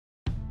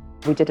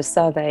We did a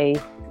survey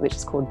which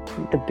is called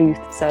the Booth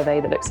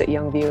survey that looks at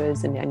young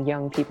viewers and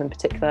young people in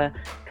particular.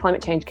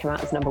 Climate change came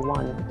out as number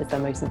one as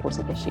their most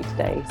important issue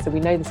today. So we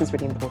know this is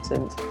really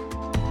important.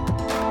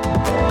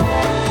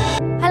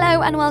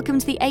 Hello and welcome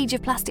to the Age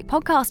of Plastic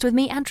podcast with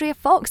me, Andrea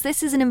Fox.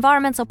 This is an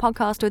environmental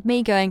podcast with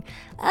me going,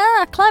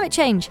 climate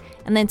change,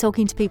 and then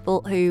talking to people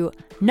who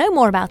know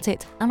more about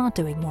it and are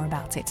doing more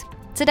about it.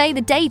 Today,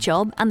 the day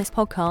job and this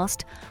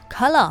podcast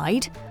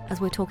collide as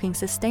we're talking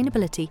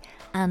sustainability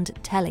and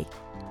telly.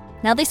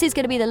 Now, this is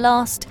going to be the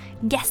last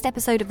guest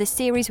episode of this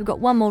series. We've got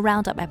one more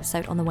roundup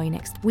episode on the way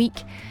next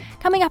week.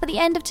 Coming up at the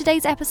end of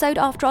today's episode,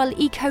 after our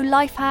eco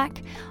life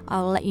hack,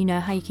 I'll let you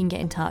know how you can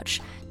get in touch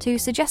to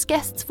suggest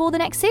guests for the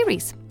next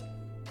series.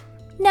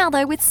 Now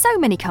though, with so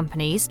many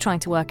companies trying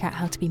to work out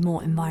how to be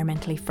more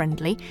environmentally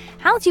friendly,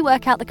 how do you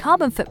work out the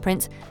carbon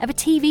footprint of a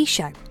TV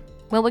show?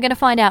 Well, we're going to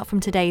find out from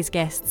today's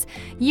guests,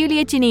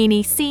 Yulia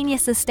Giannini, Senior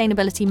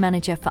Sustainability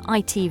Manager for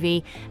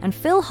ITV, and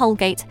Phil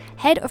Holgate,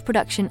 Head of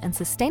Production and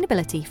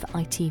Sustainability for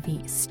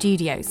ITV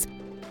Studios.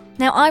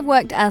 Now, I've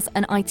worked as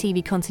an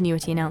ITV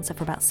continuity announcer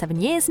for about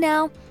 7 years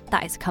now.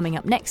 That is coming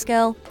up next,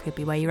 girl. Could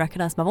be where you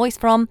recognise my voice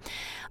from.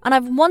 And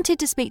I've wanted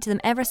to speak to them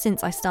ever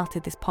since I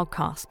started this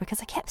podcast because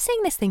I kept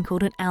seeing this thing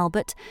called an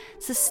Albert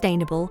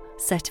Sustainable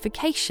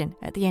Certification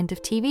at the end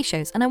of TV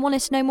shows, and I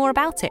wanted to know more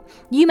about it.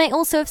 You may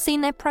also have seen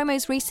their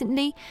promos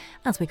recently,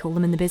 as we call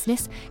them in the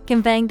business,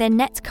 conveying their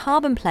net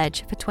carbon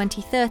pledge for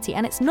 2030.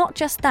 And it's not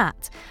just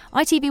that.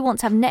 ITV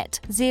wants to have net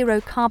zero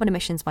carbon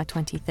emissions by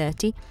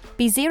 2030,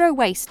 be zero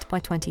waste by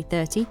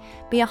 2030,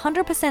 be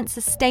 100%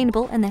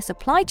 sustainable in their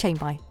supply chain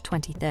by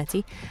 2030,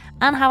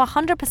 and have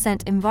 100%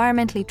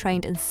 environmentally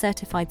trained and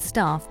certified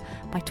staff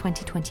by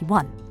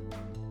 2021.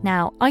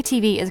 Now,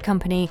 ITV is a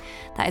company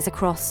that is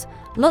across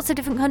lots of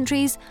different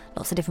countries,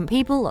 lots of different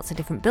people, lots of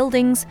different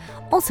buildings.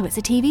 Also, it's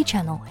a TV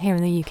channel here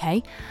in the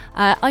UK.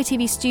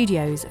 ITV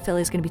Studios, Phil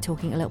is going to be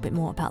talking a little bit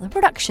more about the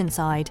production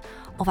side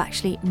of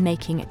actually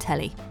making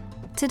telly.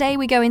 Today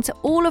we go into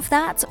all of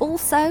that.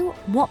 Also,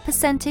 what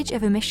percentage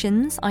of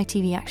emissions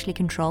ITV actually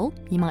control,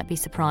 you might be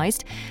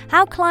surprised,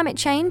 how climate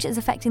change is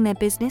affecting their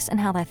business and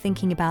how they're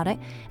thinking about it,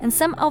 and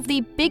some of the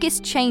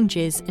biggest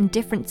changes and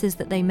differences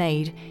that they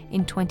made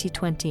in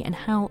 2020 and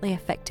how they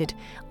affected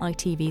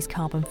ITV's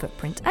carbon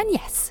footprint. And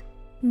yes,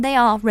 they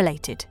are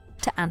related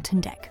to Ant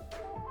and Dec.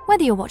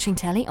 Whether you're watching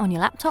telly on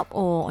your laptop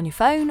or on your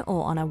phone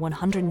or on a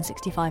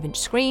 165-inch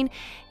screen,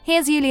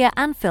 here's Yulia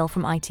and Phil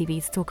from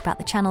ITV to talk about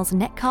the channel's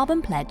net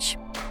carbon pledge.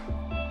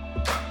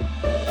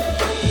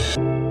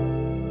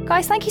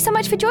 Guys, thank you so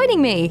much for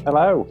joining me.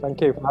 Hello, thank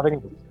you for having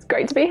me. It's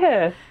great to be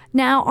here.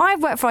 Now,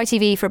 I've worked for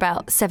ITV for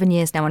about 7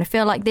 years now, and I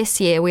feel like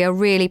this year we are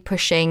really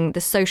pushing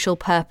the social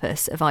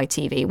purpose of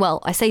ITV. Well,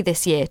 I say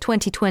this year,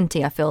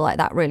 2020, I feel like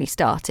that really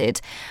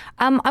started.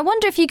 I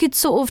wonder if you could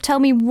sort of tell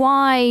me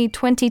why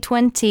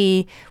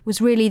 2020 was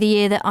really the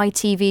year that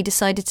ITV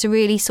decided to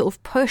really sort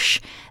of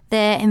push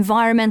their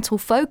environmental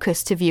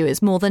focus to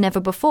viewers more than ever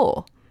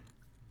before.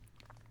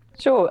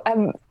 Sure.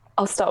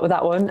 I'll start with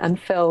that one, and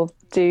Phil,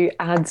 do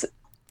add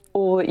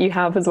all that you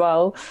have as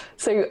well.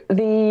 So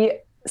the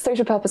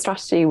social purpose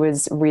strategy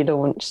was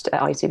relaunched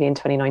at ITV in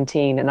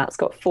 2019, and that's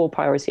got 4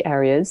 priority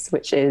areas,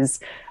 which is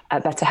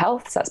better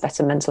health, so that's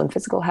better mental and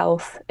physical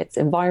health. It's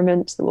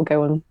environment, that we'll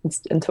go on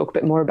and talk a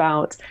bit more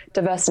about,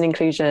 diversity and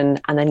inclusion,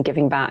 and then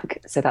giving back.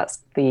 So that's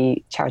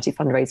the charity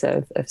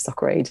fundraiser of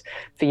Soccer Aid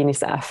for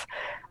UNICEF.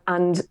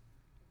 And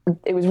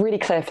it was really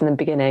clear from the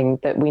beginning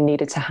that we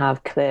needed to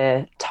have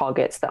clear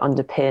targets that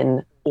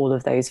underpin all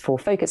of those 4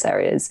 focus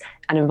areas.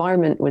 And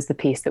environment was the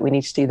piece that we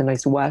needed to do the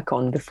most work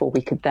on before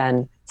we could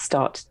then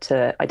start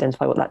to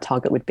identify what that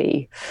target would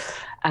be,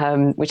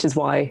 which is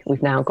why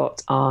we've now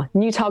got our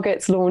new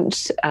targets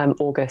launched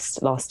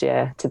August last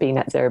year to be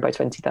net zero by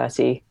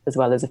 2030, as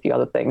well as a few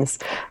other things.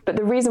 But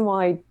the reason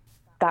why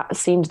that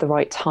seemed the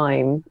right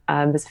time,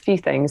 there's a few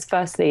things.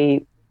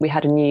 Firstly, we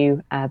had a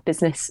new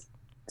business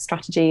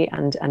strategy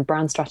and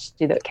brand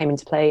strategy that came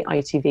into play.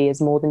 ITV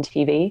is more than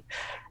TV.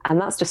 And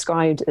that's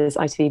described as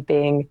ITV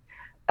being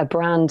a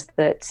brand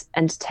that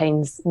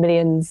entertains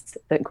millions,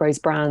 that grows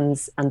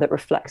brands, and that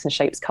reflects and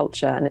shapes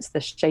culture. And it's the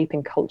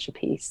shaping culture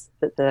piece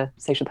that the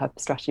social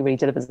purpose strategy really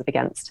delivers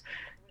against.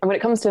 And when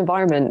it comes to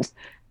environment,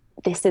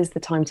 this is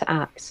the time to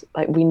act.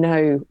 Like, we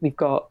know we've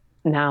got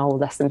now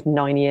less than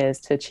 9 years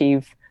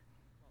to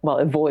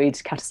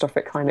avoid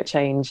catastrophic climate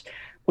change.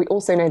 We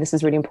also know this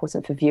is really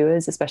important for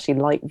viewers, especially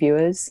light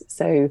viewers.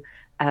 So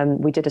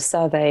we did a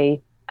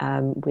survey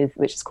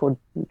which is called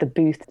the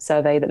Booth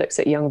survey that looks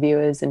at young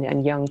viewers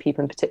and young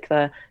people in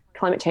particular.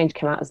 Climate change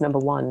came out as number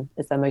one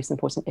as their most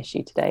important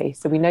issue today.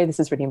 So we know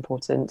this is really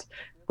important.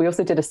 We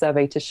also did a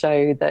survey to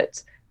show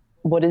that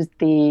what are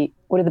the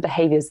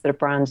behaviours that a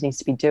brand needs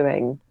to be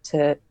doing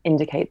to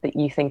indicate that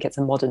you think it's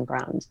a modern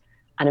brand.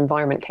 And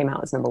environment came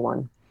out as number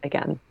one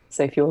again.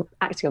 So if you're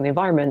acting on the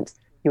environment,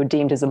 you're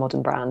deemed as a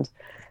modern brand.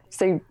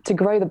 So to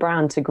grow the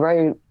brand, to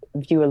grow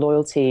viewer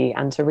loyalty,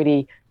 and to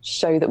really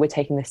show that we're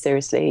taking this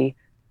seriously,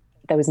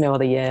 there was no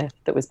other year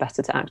that was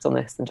better to act on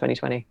this than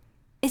 2020.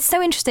 It's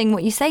so interesting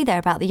what you say there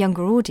about the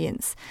younger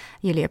audience,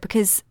 Yulia,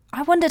 because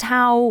I wondered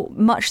how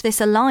much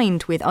this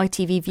aligned with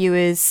ITV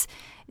viewers.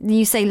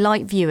 You say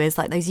light viewers,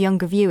 like those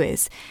younger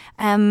viewers.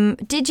 Do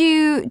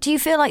you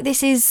feel like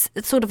this is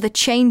sort of the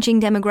changing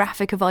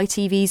demographic of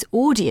ITV's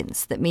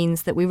audience that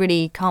means that we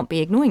really can't be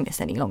ignoring this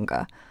any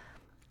longer?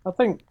 I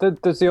think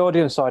there's the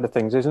audience side of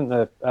things, isn't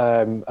there?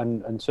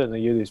 And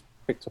certainly Yuli's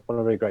picked up on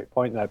a really great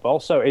point there. But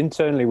also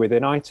internally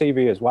within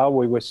ITV as well,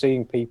 we were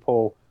seeing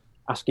people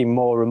asking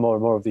more and more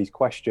and more of these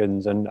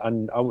questions. And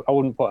I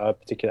wouldn't put a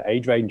particular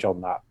age range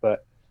on that,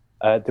 but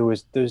there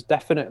was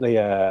definitely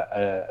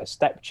a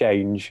step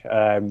change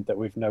that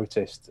we've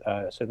noticed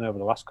certainly over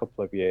the last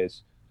couple of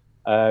years.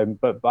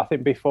 But I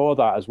think before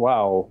that as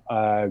well,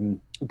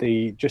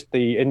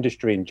 the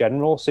industry in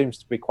general seems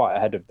to be quite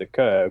ahead of the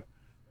curve,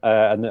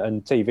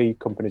 and TV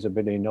companies have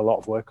been doing a lot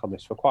of work on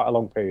this for quite a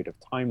long period of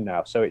time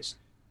now. So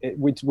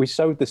we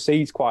sowed the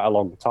seeds quite a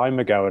long time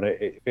ago, and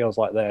it feels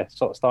like they're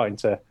sort of starting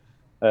to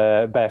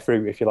bear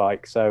fruit, if you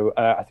like. So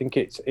I think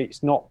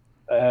it's not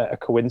a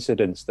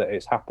coincidence that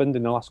it's happened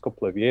in the last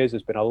couple of years.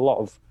 There's been a lot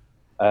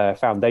of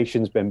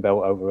foundations been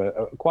built over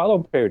quite a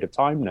long period of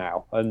time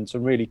now, and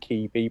some really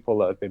key people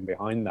that have been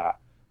behind that.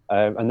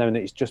 And then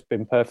it's just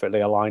been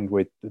perfectly aligned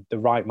with the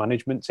right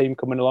management team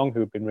coming along, who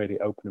have been really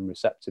open and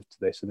receptive to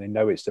this, and they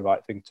know it's the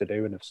right thing to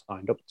do and have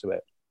signed up to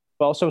it.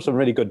 But also some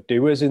really good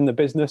doers in the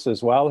business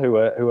as well, who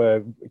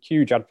are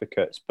huge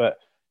advocates. But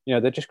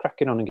they're just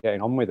cracking on and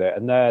getting on with it,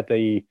 and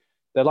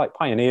they're like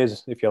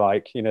pioneers, if you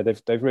like.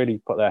 They've really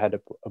put their head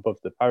above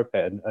the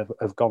parapet and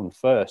have gone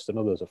first, and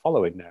others are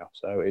following now.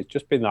 So it's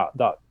just been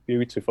that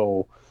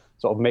beautiful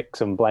sort of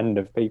mix and blend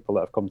of people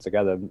that have come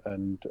together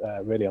and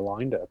really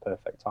aligned at a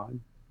perfect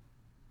time.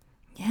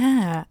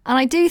 Yeah, and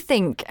I do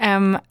think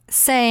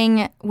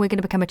saying we're going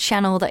to become a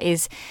channel that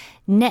is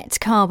net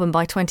carbon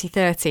by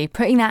 2030,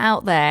 putting that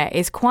out there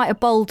is quite a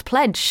bold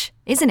pledge,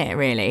 isn't it,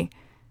 really?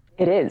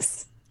 It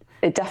is.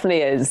 It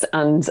definitely is.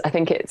 And I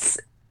think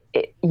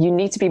you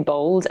need to be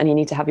bold, and you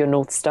need to have your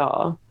North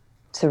Star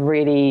to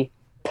really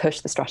push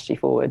the strategy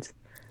forward.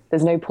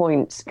 There's no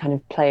point kind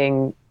of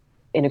playing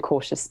in a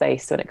cautious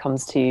space when it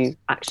comes to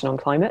action on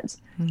climate,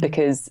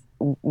 because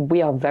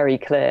we are very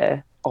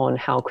clear on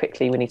how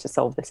quickly we need to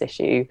solve this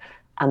issue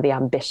and the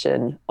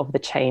ambition of the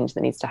change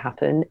that needs to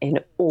happen in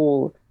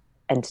all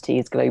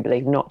entities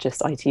globally, not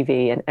just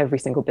ITV, and every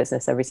single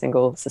business, every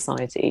single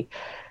society.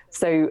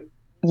 So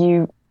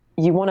you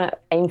want to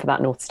aim for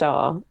that North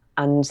Star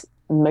and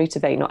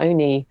motivate not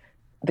only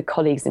the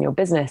colleagues in your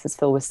business, as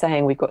Phil was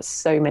saying. We've got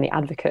so many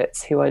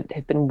advocates who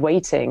have been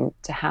waiting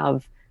to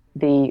have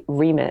the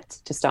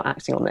remit to start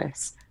acting on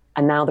this.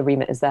 And now the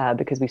remit is there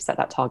because we've set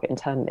that target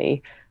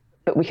internally.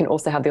 But we can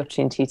also have the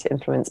opportunity to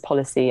influence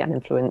policy and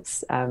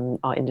influence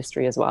our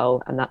industry as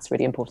well. And that's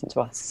really important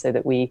to us, so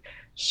that we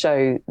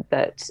show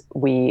that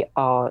we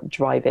are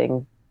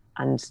driving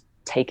and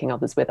taking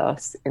others with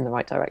us in the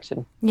right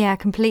direction. Yeah,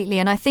 completely.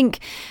 And I think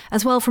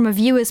as well, from a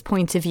viewer's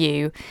point of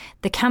view,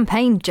 the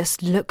campaign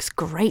just looks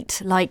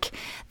great. Like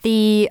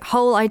the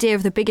whole idea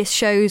of the biggest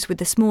shows with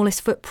the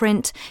smallest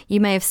footprint. You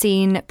may have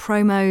seen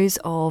promos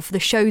of the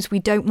shows we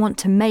don't want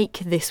to make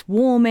this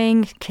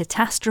warming,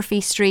 Catastrophe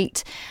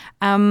Street.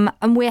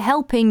 And we're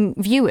helping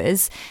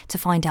viewers to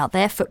find out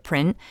their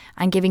footprint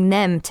and giving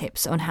them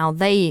tips on how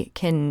they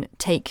can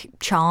take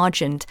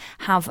charge and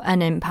have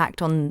an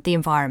impact on the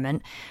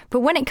environment. But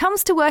when it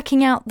comes to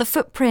working out the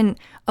footprint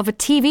of a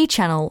TV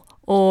channel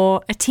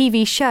or a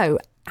TV show,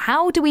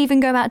 how do we even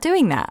go about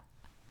doing that?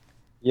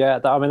 Yeah,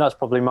 that's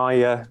probably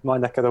my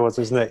neck of the woods,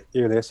 isn't it,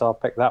 Yulia? So I'll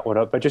pick that one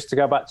up. But just to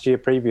go back to your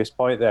previous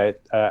point there,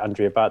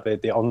 Andrea, about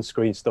the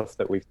on-screen stuff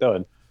that we've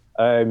done,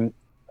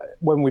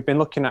 when we've been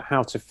looking at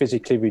how to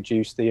physically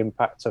reduce the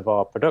impact of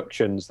our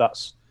productions,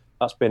 that's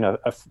been a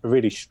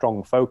really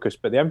strong focus.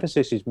 But the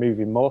emphasis is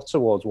moving more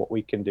towards what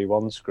we can do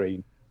on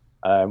screen.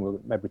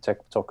 We'll maybe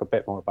talk a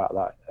bit more about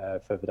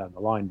that further down the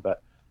line.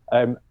 But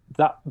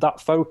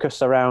that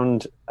focus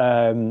around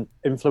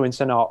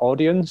influencing our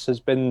audience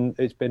has been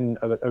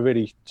a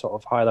really sort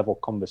of high level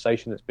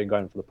conversation that's been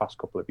going for the past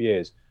couple of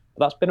years.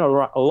 But that's been a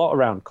lot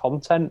around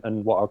content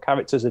and what our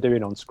characters are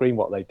doing on screen,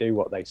 what they do,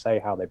 what they say,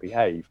 how they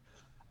behave.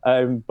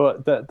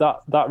 But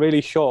that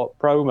really short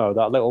promo,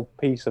 that little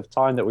piece of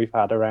time that we've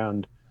had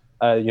around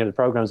the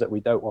programs that we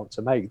don't want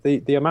to make,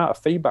 the amount of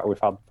feedback we've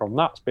had from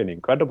that's been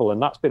incredible,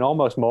 and that's been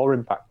almost more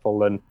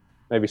impactful than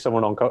maybe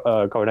someone on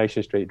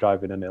Coronation Street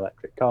driving an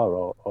electric car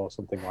or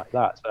something like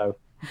that. So,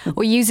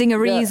 or using a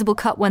reusable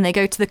cup when they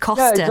go to the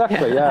Costa. Yeah,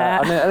 exactly.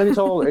 Yeah, and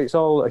it's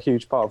all a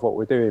huge part of what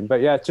we're doing.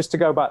 But yeah, just to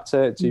go back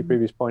to your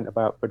previous point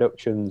about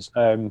productions.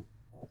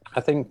 I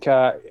think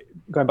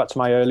going back to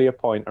my earlier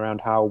point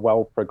around how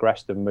well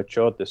progressed and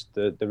matured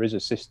there is a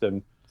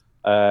system,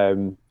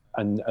 and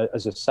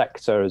as a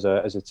sector, as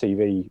a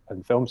TV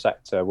and film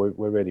sector,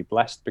 we're really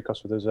blessed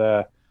because there's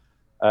a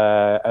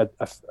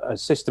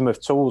system of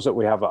tools that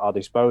we have at our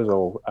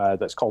disposal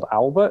that's called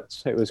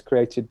Albert. It was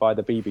created by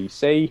the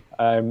BBC.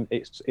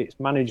 It's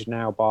managed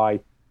now by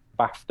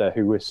BAFTA,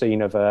 who were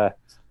seen of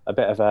a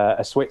bit of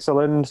a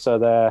Switzerland. So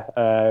they're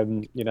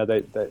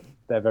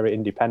very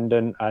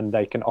independent, and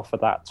they can offer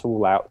that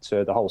tool out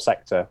to the whole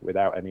sector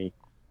without any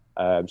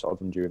sort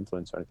of undue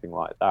influence or anything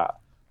like that.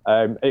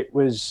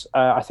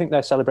 I think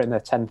they're celebrating their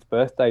 10th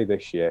birthday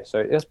this year. So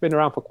it's been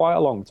around for quite a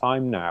long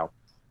time now.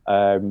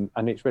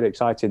 And it's really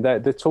exciting. The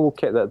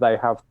toolkit that they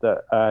have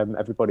that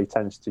everybody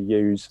tends to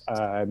use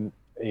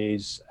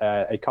is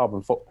a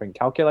carbon footprint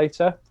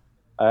calculator.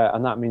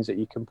 And that means that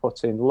you can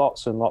put in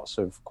lots and lots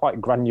of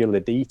quite granular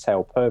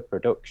detail per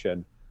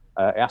production.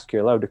 It asks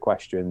you a load of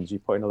questions, you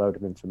put in a load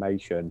of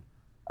information,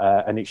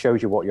 and it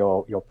shows you what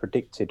your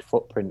predicted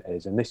footprint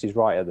is. And this is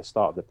right at the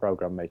start of the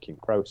program making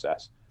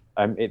process.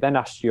 It then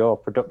asks your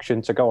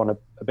production to go on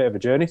a bit of a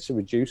journey to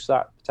reduce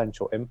that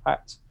potential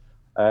impact.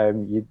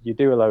 You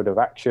do a load of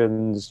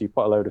actions, you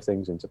put a load of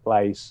things into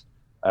place,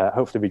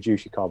 hopefully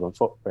reduce your carbon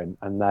footprint,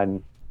 and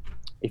then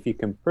if you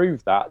can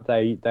prove that,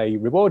 they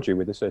reward you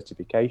with a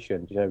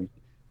certification.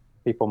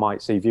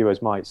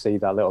 Viewers might see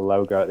that little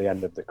logo at the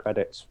end of the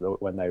credits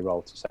when they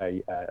roll to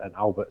say an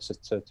Albert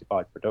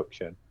certified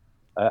production,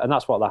 and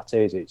that's what that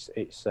is.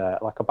 It's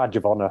like a badge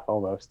of honor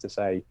almost to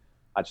say,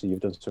 actually,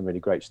 you've done some really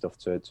great stuff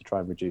to try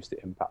and reduce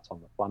the impact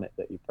on the planet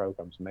that your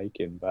program's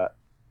making. But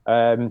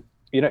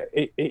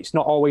it's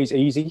not always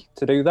easy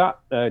to do that.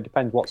 It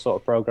depends what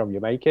sort of program you're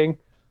making.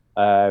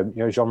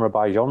 Genre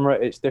by genre,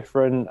 it's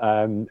different.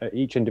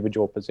 Each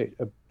individual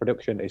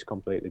production is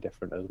completely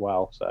different as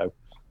well. So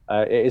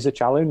it is a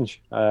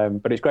challenge,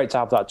 but it's great to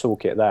have that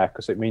toolkit there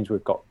because it means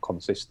we've got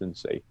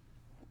consistency.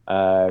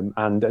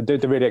 And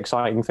the really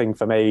exciting thing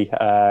for me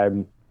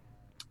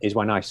is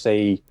when I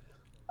see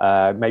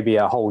maybe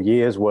a whole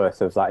year's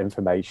worth of that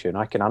information,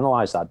 I can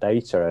analyze that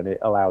data, and it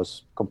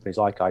allows companies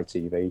like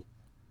ITV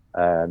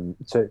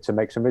to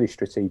make some really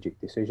strategic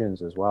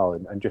decisions as well,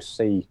 and just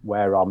see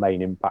where our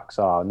main impacts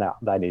are, and that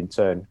then in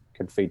turn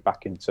can feed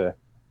back into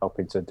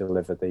helping to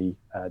deliver the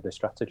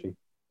strategy.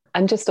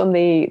 And just on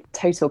the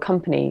total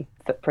company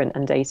footprint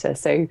and data,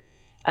 so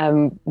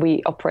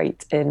we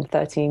operate in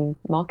 13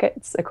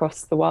 markets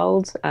across the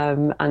world,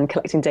 and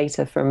collecting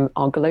data from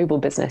our global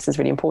business is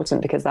really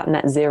important because that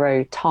net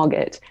zero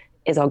target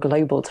is our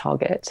global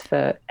target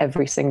for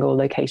every single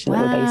location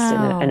that we're based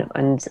in,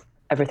 and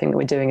everything that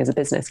we're doing as a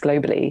business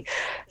globally.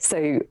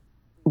 So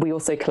we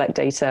also collect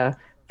data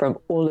from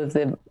all of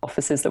the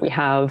offices that we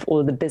have, all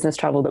of the business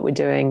travel that we're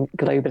doing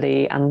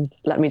globally. And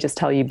let me just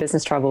tell you,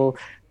 business travel,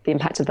 the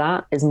impact of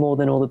that is more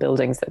than all the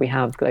buildings that we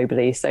have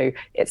globally. So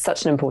it's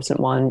such an important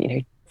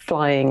one,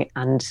 flying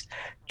and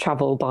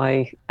travel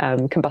by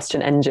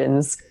combustion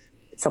engines,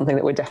 something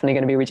that we're definitely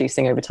going to be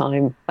reducing over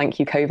time. Thank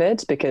you,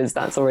 COVID, because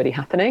that's already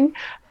happening.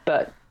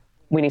 But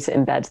we need to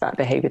embed that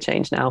behavior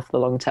change now for the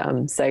long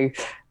term. So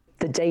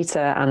the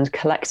data and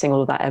collecting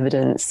all of that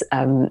evidence,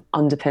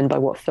 underpinned by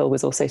what Phil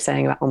was also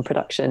saying about on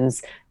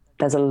productions,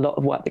 there's a lot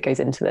of work that goes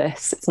into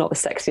this. It's not the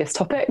sexiest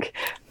topic,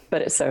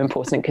 but it's so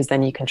important because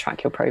then you can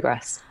track your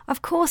progress.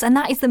 Of course, and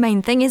that is the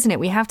main thing, isn't it?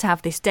 We have to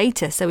have this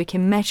data so we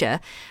can measure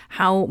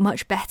how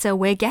much better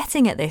we're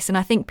getting at this. And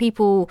I think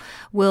people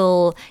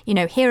will,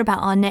 hear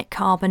about our net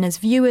carbon as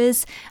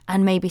viewers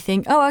and maybe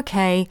think, oh,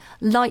 okay,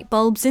 light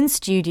bulbs in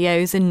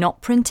studios and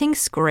not printing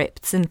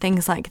scripts and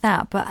things like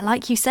that. But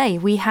like you say,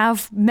 we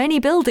have many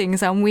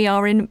buildings and we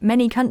are in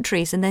many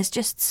countries, and there's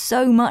just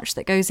so much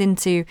that goes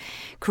into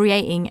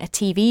creating a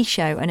TV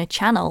show and a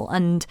channel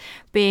and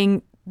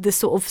being the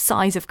sort of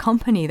size of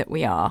company that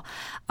we are.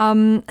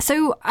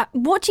 So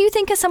what do you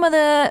think are some of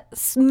the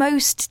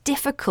most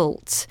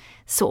difficult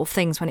sort of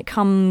things when it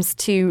comes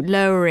to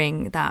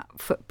lowering that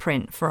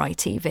footprint for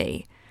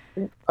ITV?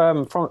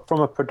 From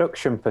a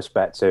production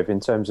perspective, in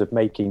terms of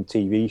making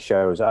TV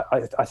shows,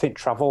 I think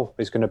travel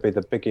is going to be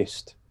the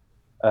biggest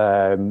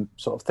sort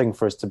of thing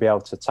for us to be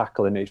able to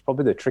tackle, and it's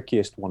probably the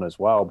trickiest one as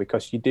well,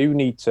 because you do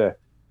need to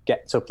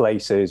get to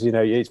places.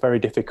 It's very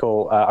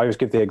difficult. I always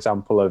give the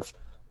example of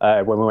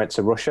when we went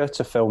to Russia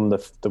to film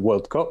the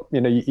World Cup.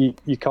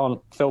 You can't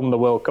film the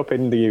World Cup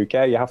in the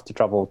UK. You have to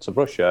travel to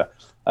Russia,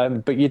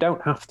 but you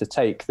don't have to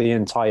take the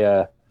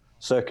entire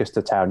circus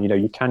to town.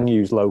 You can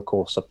use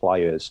local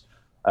suppliers.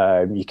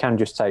 You can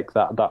just take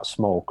that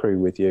small crew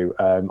with you,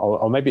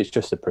 or maybe it's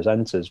just the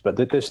presenters, but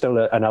there's still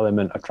an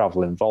element of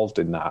travel involved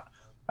in that.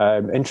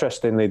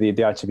 Interestingly, the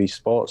ITV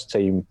Sports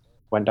team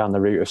went down the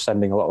route of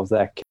sending a lot of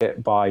their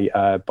kit by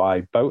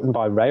boat and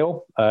by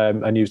rail,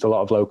 and used a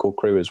lot of local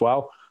crew as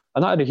well.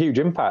 And that had a huge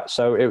impact.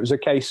 So it was a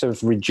case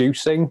of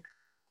reducing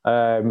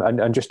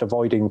and just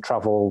avoiding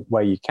travel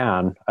where you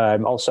can.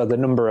 Also, the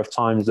number of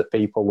times that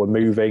people were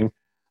moving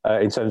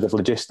in terms of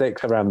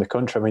logistics around the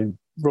country. I mean,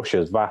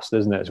 Russia's vast,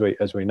 isn't it,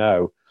 as we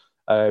know?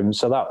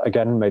 So that,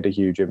 again, made a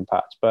huge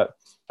impact. But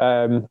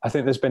I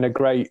think there's been a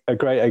great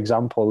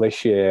example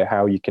this year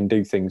how you can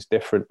do things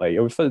differently.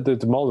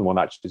 There's more than one,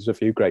 actually. There's a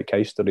few great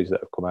case studies that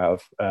have come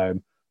out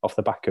of off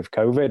the back of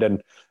COVID.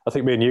 And I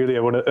think me and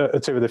Yulia are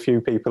two of the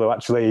few people who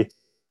actually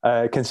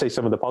can see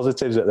some of the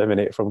positives at the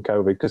minute from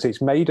COVID, because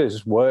it's made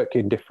us work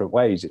in different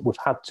ways. We've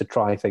had to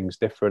try things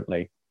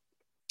differently.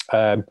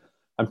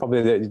 And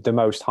probably the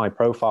most high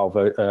profile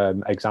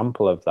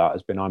example of that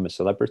has been I'm a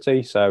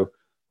Celebrity. So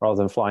rather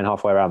than flying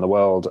halfway around the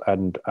world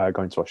and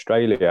going to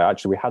Australia,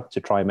 actually we had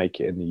to try and make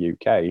it in the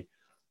UK.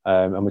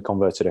 And we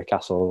converted a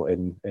castle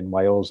in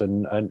Wales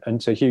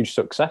and to huge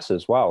success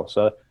as well.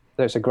 So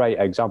it's a great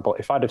example.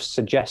 If I'd have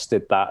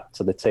suggested that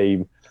to the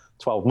team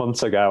 12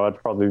 months ago, I'd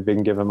probably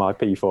been given my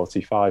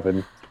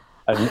P45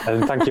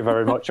 and thank you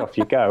very much, off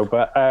you go.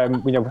 But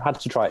we had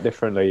to try it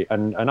differently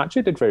and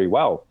actually did very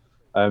well.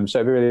 So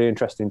it'd be really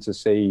interesting to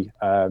see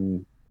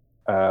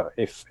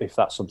if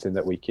that's something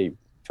that we keep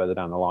further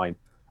down the line.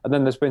 And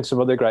then there's been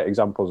some other great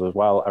examples as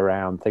well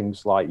around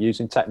things like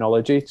using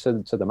technology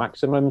to the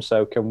maximum.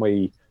 So can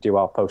we do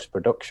our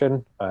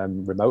post-production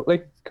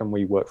remotely? Can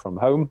we work from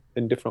home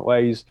in different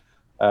ways?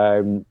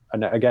 And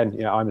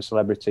again, I'm a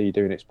Celebrity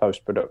doing its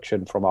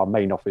post-production from our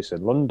main office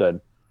in London,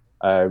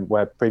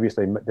 where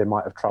previously they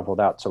might have travelled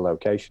out to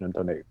location and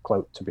done it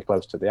to be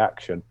close to the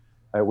action.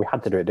 We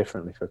had to do it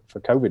differently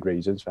for COVID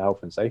reasons, for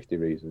health and safety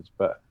reasons,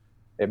 but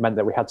it meant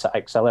that we had to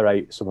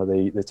accelerate some of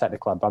the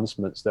technical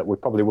advancements that we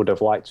probably would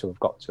have liked to have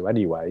got to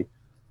anyway.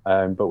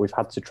 But we've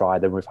had to try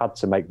them, we've had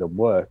to make them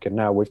work, and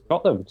now we've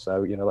got them.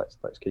 So,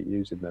 let's keep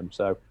using them.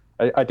 So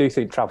I do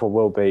think travel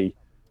will be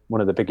one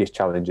of the biggest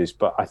challenges,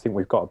 but I think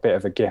we've got a bit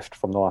of a gift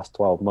from the last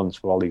 12 months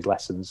for all these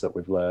lessons that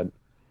we've learned,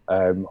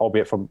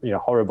 albeit from,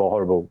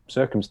 horrible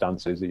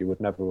circumstances that you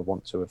would never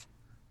want to have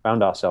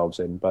found ourselves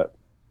in. But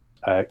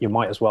you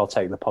might as well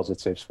take the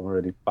positives from a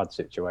really bad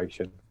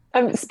situation.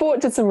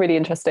 Sport did some really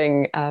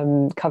interesting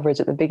coverage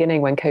at the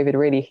beginning when COVID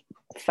really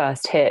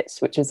first hit,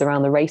 which was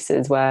around the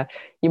races, where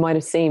you might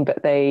have seen,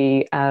 but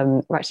they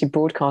were actually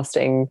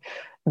broadcasting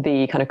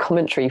the kind of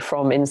commentary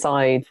from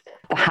inside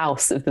the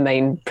house of the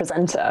main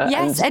presenter.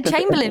 Yes, Ed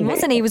Chamberlain,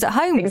 wasn't he? He was at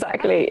home.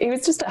 Exactly. He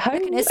was just at home.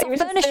 Looking at He was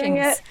just furnishings. doing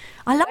it.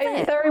 I love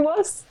it. There he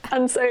was.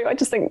 And so I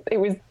just think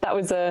that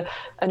was an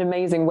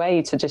amazing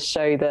way to just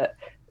show that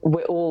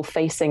we're all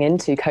facing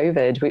into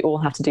COVID. We all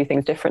have to do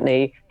things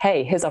differently.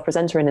 Hey, here's our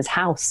presenter in his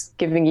house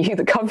giving you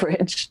the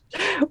coverage,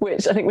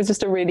 which I think was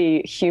just a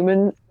really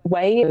human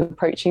way of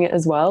approaching it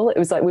as well. It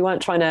was like we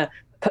weren't trying to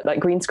put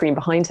like green screen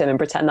behind him and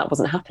pretend that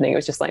wasn't happening. It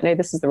was just like, no,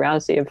 this is the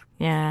reality of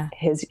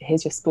here's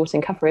your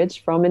sporting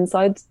coverage from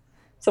inside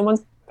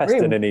someone's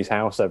Peston room. In his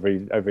house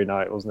every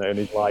night, wasn't it, in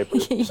his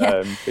library?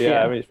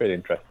 I mean, it's really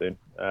interesting.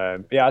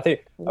 I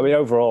think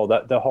overall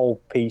that the whole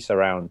piece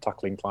around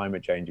tackling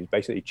climate change is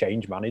basically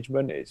change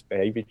management. It's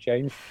behaviour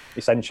change,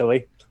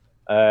 essentially.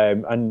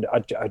 And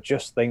I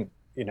just think,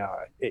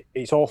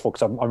 it's awful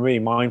because I'm really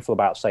mindful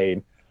about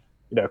saying,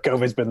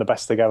 COVID's been the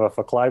best thing ever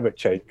for climate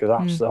change, because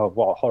that's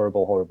what a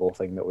horrible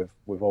thing that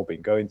we've all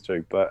been going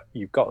through. But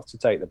you've got to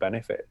take the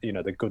benefit,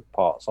 the good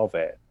parts of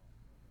it,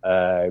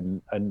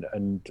 and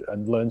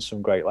learn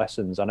some great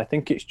lessons. And I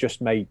think it's just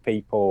made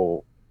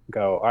people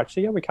go,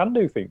 actually, we can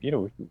do things.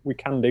 We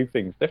can do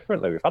things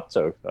differently. We've had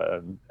to.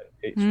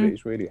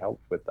 It's really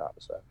helped with that.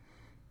 So.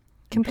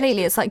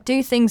 Completely. It's like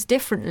do things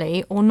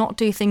differently or not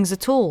do things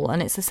at all. And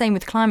it's the same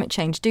with climate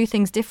change. Do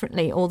things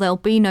differently or there'll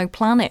be no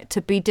planet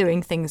to be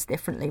doing things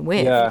differently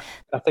with. Yeah,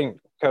 I think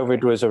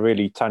COVID was a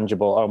really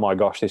tangible, oh my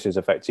gosh, this is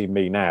affecting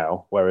me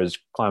now. Whereas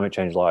climate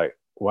change, like,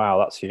 wow,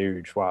 that's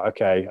huge. Wow,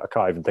 okay, I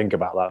can't even think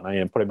about that now.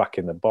 And put it back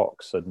in the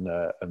box and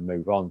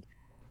move on.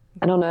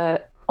 And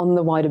on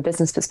the wider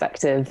business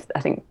perspective, I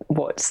think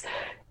what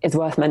is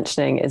worth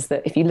mentioning is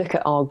that if you look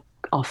at our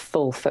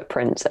full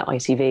footprint at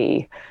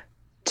ITV,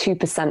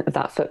 2% of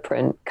that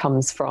footprint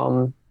comes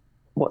from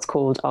what's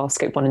called our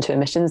scope 1 and 2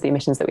 emissions, the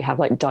emissions that we have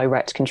like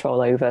direct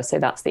control over. So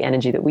that's the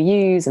energy that we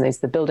use and those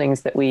are the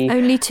buildings that we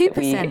only 2%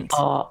 we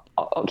are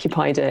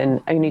occupied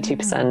in, only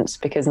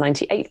 2%, because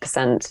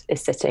 98%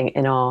 is sitting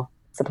in our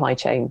supply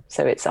chain.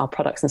 So it's our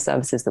products and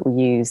services that we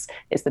use,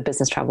 it's the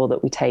business travel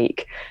that we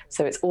take.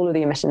 So it's all of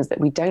the emissions that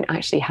we don't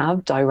actually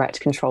have direct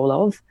control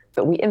of,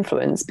 but we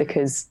influence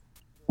because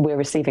we're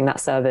receiving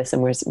that service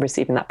and we're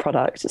receiving that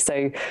product.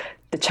 So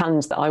the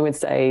challenge that I would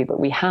say that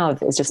we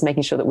have is just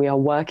making sure that we are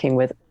working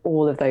with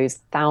all of those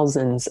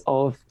thousands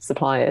of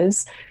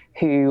suppliers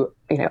who,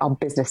 our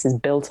business is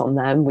built on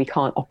them. We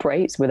can't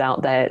operate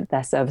without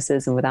their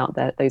services and without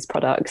those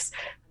products,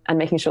 and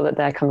making sure that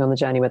they're coming on the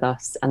journey with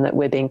us and that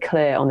we're being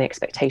clear on the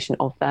expectation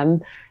of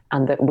them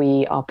and that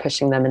we are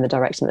pushing them in the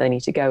direction that they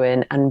need to go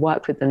in and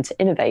work with them to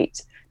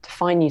innovate, to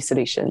find new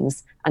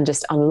solutions and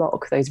just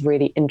unlock those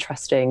really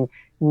interesting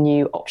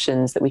new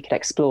options that we could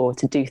explore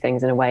to do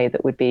things in a way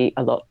that would be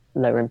a lot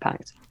lower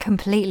impact.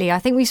 Completely. I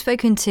think we've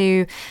spoken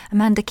to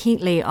Amanda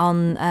Keatley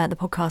on the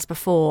podcast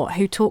before,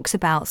 who talks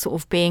about sort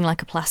of being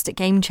like a plastic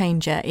game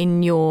changer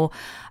in your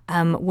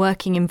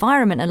working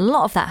environment. And a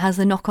lot of that has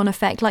a knock-on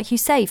effect, like you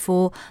say,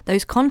 for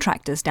those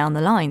contractors down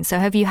the line. So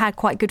have you had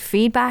quite good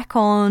feedback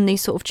on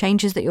these sort of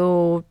changes that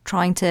you're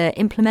trying to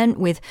implement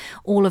with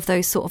all of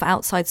those sort of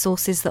outside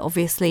sources that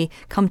obviously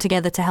come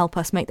together to help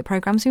us make the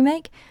programmes we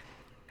make?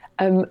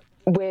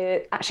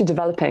 We're actually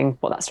developing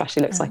what that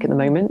strategy looks like at the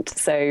moment.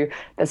 So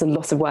there's a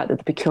lot of work that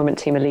the procurement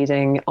team are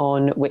leading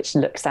on, which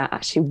looks at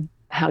actually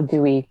how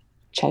do we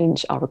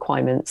change our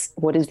requirements?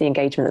 What is the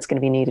engagement that's going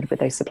to be needed with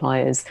those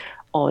suppliers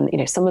on,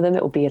 some of them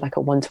it will be like a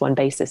one-to-one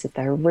basis. If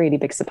they're a really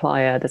big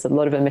supplier, there's a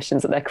lot of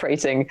emissions that they're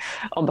creating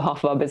on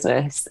behalf of our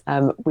business.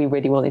 We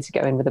really will need to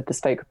go in with a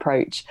bespoke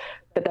approach.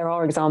 But there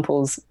are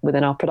examples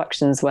within our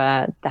productions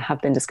where there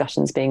have been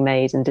discussions being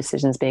made and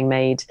decisions being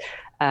made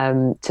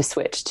to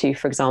switch to,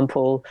 for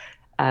example,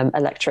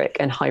 electric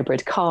and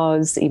hybrid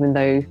cars, even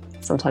though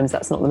sometimes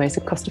that's not the most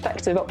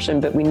cost-effective option,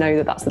 but we know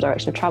that that's the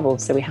direction of travel,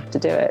 so we have to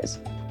do it.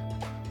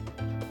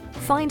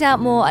 Find out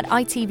more at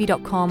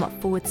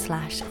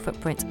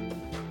itv.com/footprint.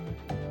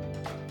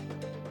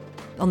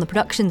 On the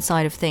production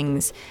side of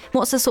things,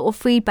 what's the sort of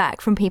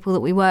feedback from people that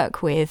we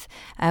work with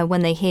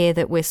when they hear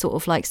that we're sort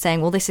of like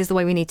saying, well, this is the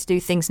way we need to do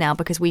things now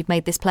because we've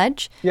made this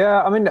pledge?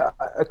 Yeah, I mean,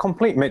 a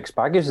complete mixed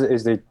bag is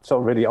the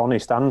sort of really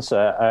honest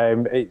answer.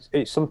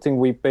 It's something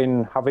we've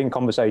been having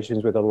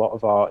conversations with a lot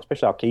of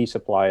especially our key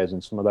suppliers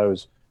and some of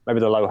those, maybe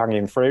the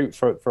low-hanging fruit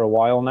for a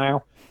while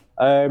now.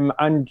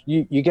 And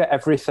you get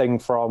everything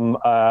from,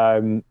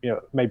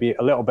 maybe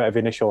a little bit of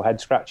initial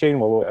head scratching.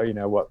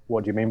 Well,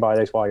 what do you mean by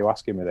this? Why are you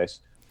asking me this?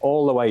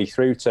 All the way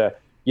through to,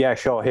 yeah,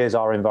 sure, here's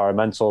our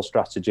environmental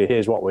strategy,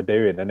 here's what we're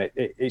doing. And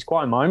it's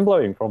quite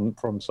mind-blowing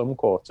from some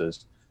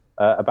quarters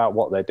about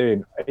what they're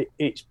doing.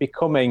 It's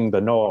becoming the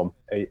norm,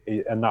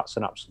 and that's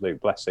an absolute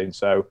blessing.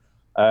 So,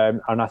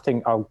 and I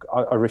think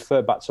I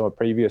refer back to my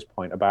previous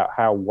point about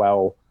how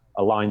well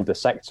aligned the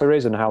sector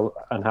is and how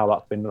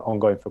that's been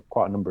ongoing for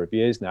quite a number of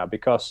years now,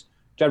 because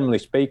generally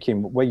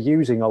speaking, we're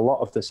using a lot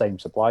of the same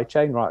supply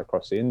chain right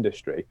across the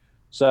industry.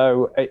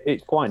 So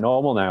it's quite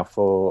normal now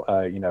for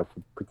for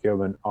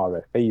procurement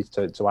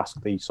RFPs to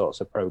ask these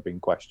sorts of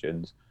probing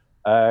questions.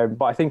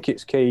 But I think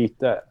it's key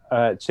that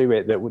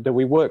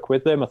we work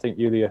with them. I think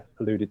Yulia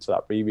alluded to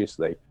that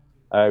previously.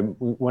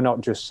 We're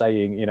not just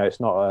saying, it's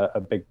not a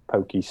big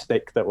pokey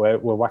stick that we're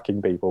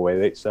whacking people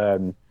with. It's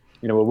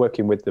we're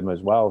working with them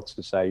as well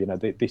to say,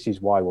 this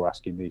is why we're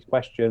asking these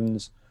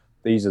questions.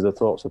 These are the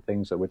sorts of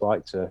things that we'd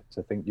like to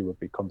think you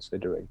would be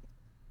considering.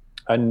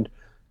 And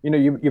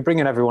you're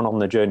bringing everyone on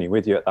the journey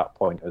with you at that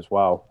point as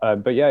well.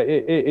 But yeah,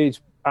 it is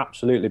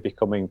absolutely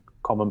becoming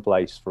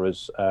commonplace for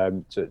us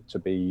to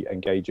be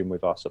engaging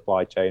with our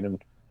supply chain and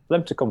for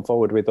them to come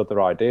forward with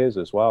other ideas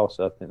as well.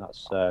 So I think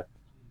that's a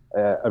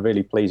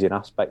really pleasing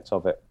aspect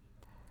of it.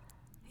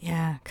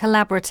 Yeah,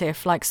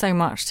 collaborative, like so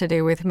much to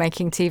do with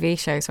making TV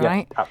shows,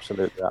 right? Yeah,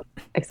 absolutely.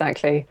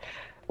 Exactly.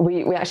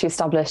 We actually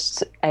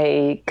established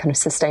a kind of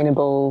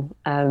sustainable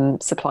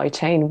supply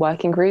chain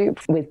working group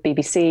with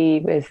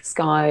BBC, with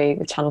Sky,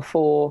 with Channel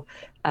 4,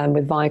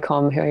 with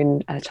Viacom, who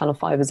own Channel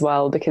 5 as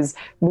well, because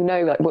we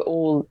know we're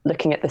all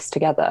looking at this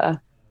together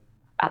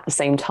at the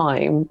same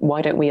time.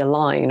 Why don't we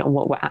align on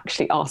what we're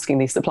actually asking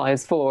these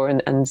suppliers for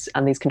and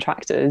these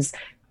contractors,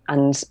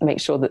 and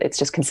make sure that it's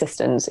just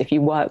consistent? If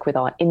you work with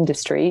our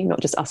industry, not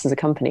just us as a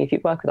company, if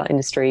you work with our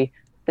industry,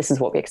 this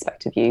is what we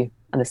expect of you,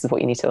 and this is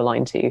what you need to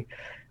align to.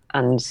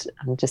 And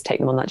just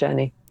take them on that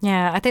journey.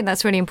 Yeah, I think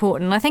that's really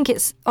important. I think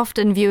it's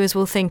often viewers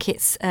will think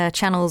it's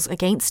channels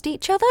against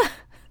each other.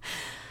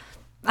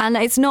 And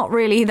it's not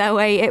really the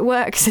way it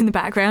works in the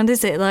background,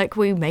 is it? Like,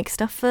 we make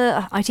stuff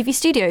for ITV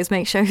Studios,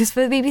 make shows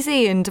for the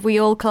BBC, and we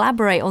all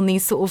collaborate on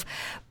these sort of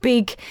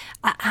big,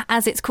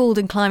 as it's called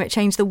in climate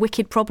change, the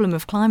wicked problem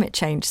of climate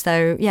change.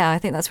 So, yeah, I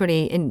think that's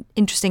really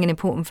interesting and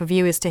important for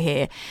viewers to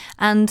hear.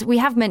 And we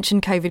have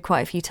mentioned COVID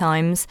quite a few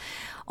times.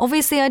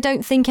 Obviously, I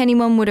don't think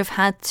anyone would have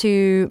had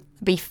to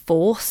be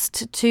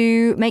forced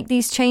to make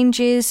these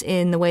changes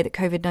in the way that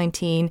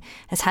COVID-19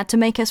 has had to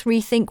make us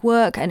rethink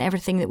work and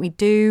everything that we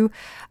do.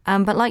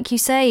 But like you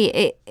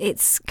say,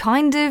 it's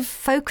kind of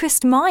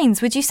focused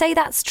minds. Would you say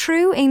that's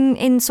true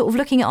in sort of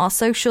looking at our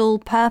social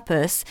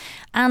purpose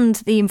and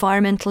the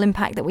environmental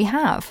impact that we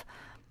have?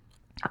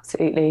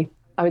 Absolutely.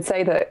 I would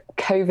say that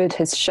COVID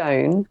has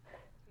shown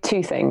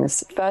two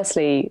things.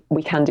 Firstly,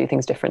 we can do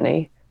things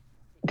differently.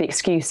 The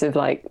excuse of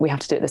we have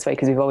to do it this way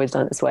because we've always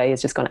done it this way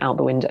has just gone out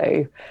the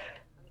window.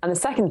 And the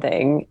second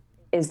thing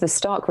is the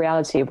stark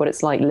reality of what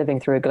it's like living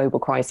through a global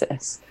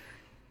crisis.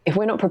 If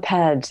we're not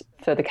prepared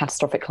for the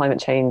catastrophic climate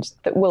change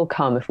that will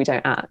come if we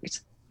don't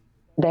act,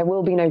 there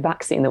will be no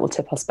vaccine that will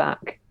tip us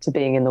back to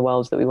being in the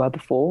world that we were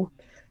before.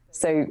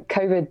 So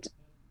COVID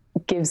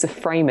gives a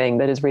framing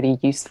that is really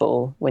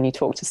useful when you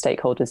talk to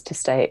stakeholders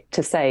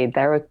to say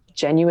there are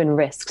genuine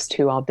risks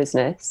to our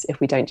business if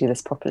we don't do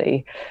this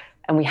properly.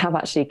 And we have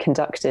actually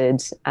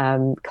conducted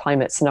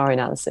climate scenario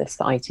analysis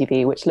for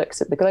ITV, which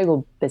looks at the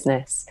global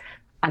business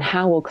and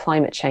how will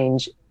climate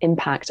change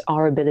impact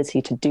our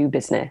ability to do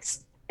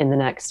business in the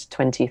next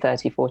 20,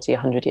 30, 40,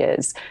 100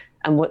 years.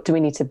 And what do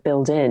we need to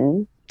build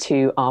in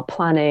to our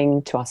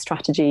planning, to our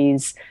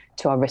strategies,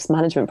 to our risk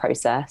management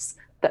process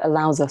that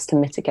allows us to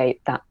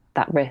mitigate that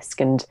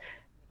risk and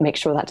make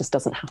sure that just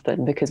doesn't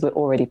happen, because we're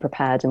already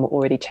prepared and we're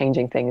already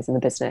changing things in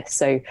the business.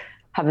 So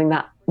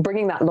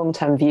bringing that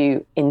long-term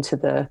view into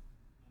the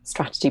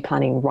strategy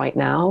planning right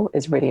now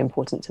is really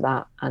important to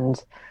that.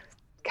 And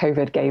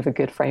COVID gave a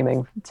good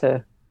framing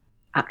to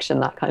action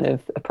that kind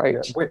of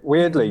approach. Yeah.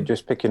 Weirdly,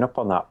 just picking up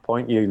on that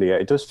point, Yulia,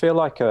 it does feel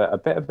like a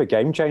bit of a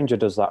game changer,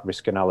 does that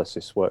risk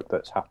analysis work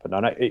that's happened.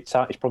 And it's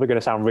probably going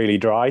to sound really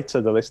dry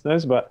to the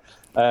listeners, but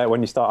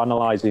when you start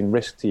analysing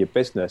risk to your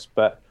business,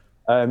 but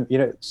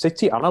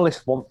City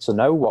analysts want to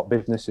know what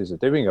businesses are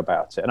doing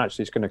about it, and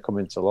actually it's going to come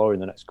into law in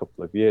the next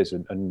couple of years.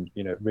 And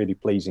really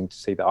pleasing to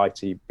see that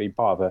IT being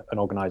part of an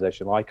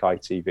organisation like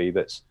ITV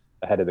that's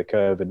ahead of the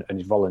curve and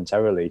is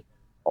voluntarily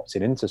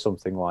opting into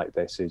something like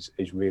this is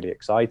really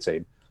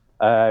exciting.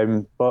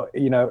 But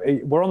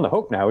we're on the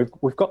hook now.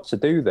 We've got to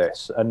do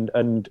this,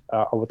 and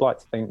I would like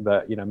to think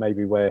that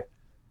maybe we're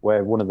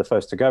one of the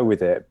first to go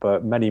with it,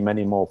 but many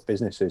more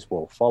businesses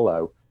will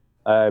follow.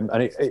 And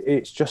I've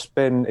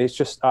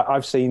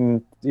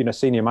seen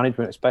senior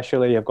management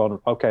especially have gone,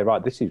 okay,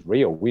 right, this is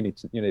real. We need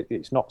to,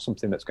 it's not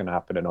something that's going to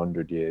happen in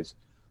 100 years.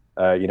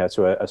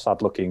 To a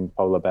sad looking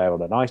polar bear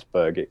on an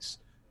iceberg. It's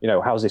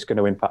how's this going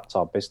to impact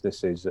our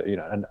businesses?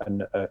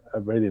 And a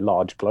really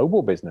large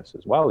global business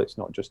as well. It's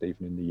not just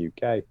even in the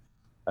UK.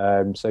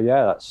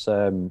 That's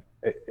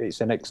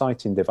it's an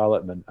exciting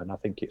development, and I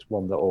think it's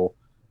one that will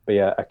be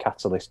a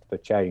catalyst for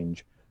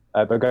change.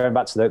 But going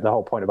back to the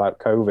whole point about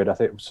COVID, I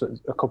think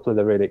a couple of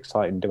the really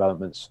exciting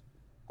developments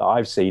that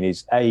I've seen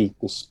is the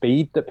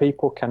speed that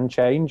people can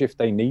change if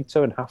they need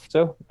to and have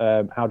to.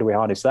 How do we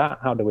harness that?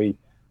 How do we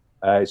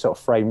sort of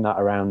frame that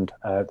around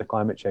the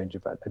climate change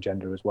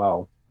agenda as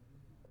well?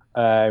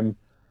 And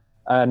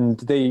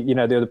the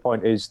other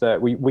point is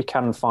that we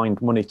can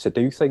find money to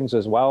do things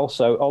as well.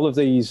 So all of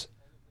these,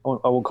 I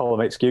won't call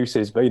them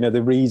excuses, but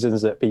the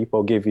reasons that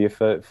people give you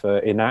for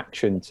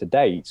inaction to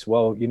date,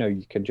 well,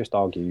 you can just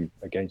argue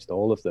against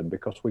all of them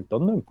because we've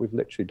done them. We've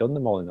literally done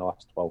them all in the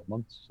last 12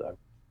 months. So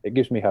it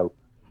gives me hope.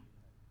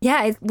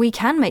 Yeah, we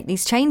can make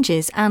these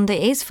changes, and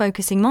it is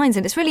focusing minds.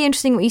 And it's really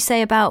interesting what you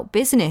say about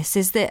business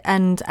is that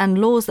and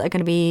laws that are going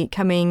to be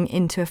coming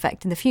into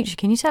effect in the future.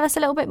 Can you tell us a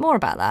little bit more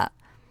about that?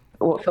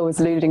 What Phil was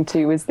alluding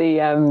to was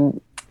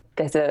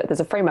there's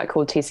a framework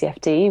called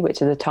TCFD,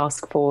 which is a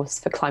task force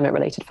for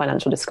climate-related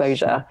financial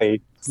disclosure.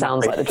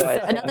 Sounds like the joy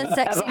another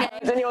sexy name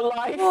in your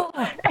life.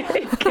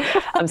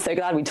 I'm so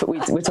glad we're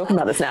talking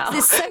about this now.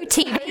 It's so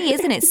TV,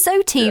 isn't it?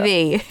 So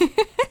TV.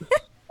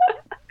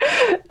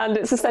 Yeah. And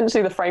it's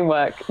essentially the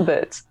framework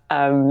that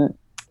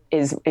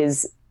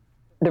is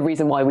the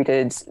reason why we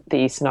did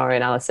the scenario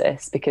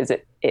analysis, because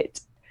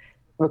it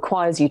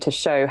requires you to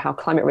show how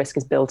climate risk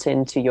is built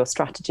into your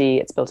strategy,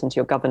 it's built into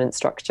your governance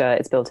structure,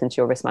 it's built into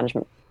your risk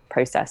management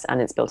process,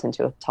 and it's built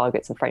into your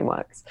targets and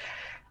frameworks.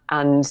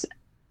 And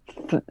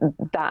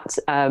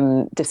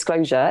that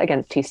disclosure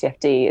against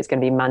TCFD is going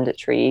to be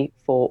mandatory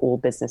for all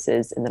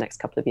businesses in the next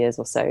couple of years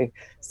or so.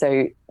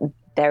 So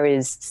there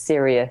is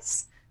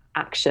serious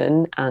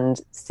action and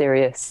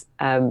serious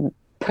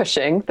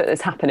pushing that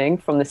is happening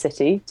from the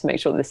city to make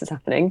sure that this is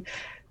happening.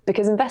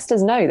 Because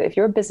investors know that if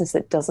you're a business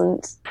that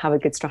doesn't have a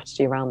good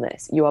strategy around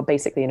this, you are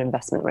basically an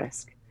investment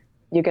risk.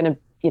 You're going to,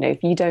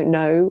 if you don't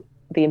know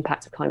the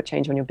impact of climate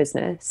change on your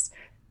business,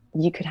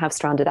 you could have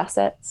stranded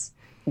assets.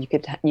 You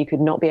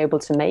could not be able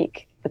to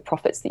make the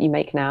profits that you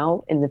make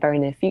now in the very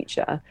near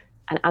future.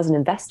 And as an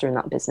investor in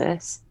that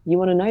business, you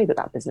want to know that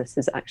that business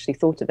has actually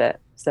thought of it.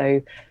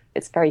 So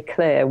it's very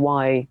clear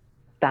why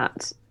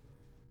that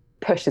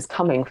push is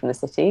coming from the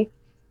city.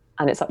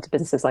 And it's up to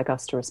businesses like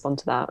us to respond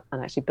to that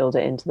and actually build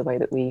it into the way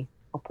that we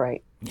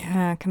operate.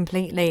 Yeah,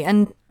 completely.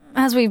 And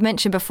as we've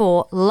mentioned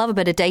before, love a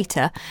bit of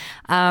data.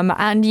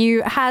 And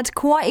you had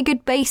quite a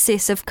good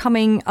basis of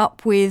coming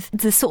up with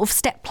the sort of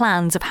step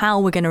plans of how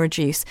we're going to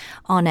reduce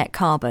our net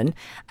carbon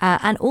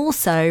and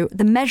also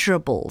the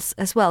measurables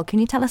as well. Can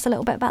you tell us a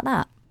little bit about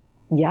that?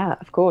 Yeah,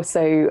 of course.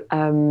 So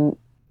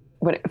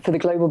for the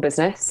global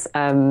business,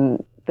 the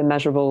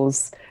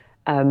measurables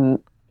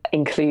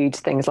include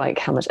things like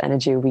how much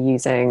energy are we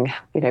using,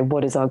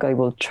 what is our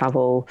global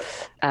travel,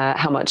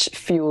 how much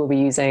fuel are we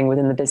using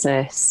within the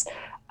business.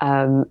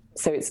 So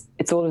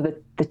it's all of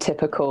the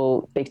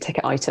typical big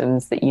ticket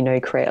items that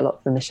create a lot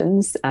of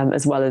emissions,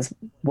 as well as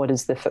what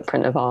is the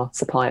footprint of our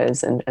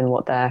suppliers and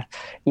what they're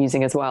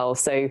using as well.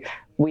 So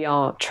we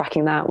are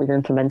tracking that. We've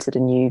implemented a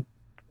new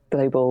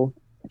global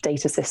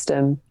data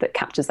system that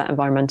captures that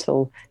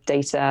environmental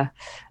data.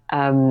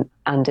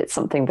 And it's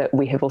something that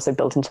we have also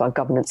built into our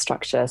governance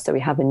structure. So we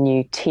have a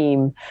new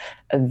team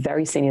of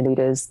very senior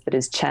leaders that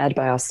is chaired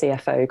by our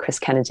CFO, Chris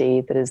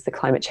Kennedy, that is the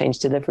Climate Change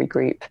Delivery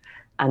Group.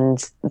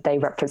 And they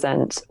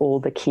represent all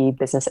the key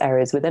business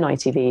areas within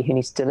ITV who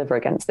need to deliver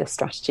against this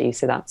strategy.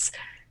 So that's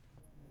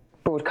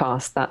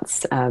broadcast,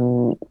 that's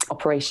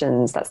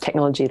operations, that's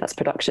technology, that's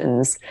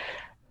productions.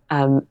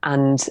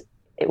 And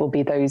it will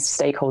be those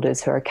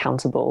stakeholders who are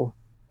accountable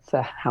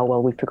for how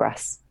well we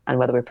progress and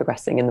whether we're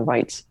progressing in the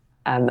right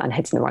and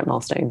hitting the right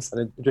milestones.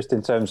 And just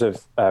in terms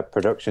of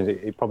production,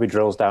 it probably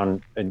drills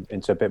down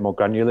into a bit more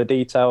granular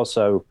detail.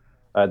 So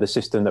the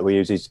system that we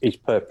use is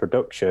per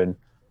production,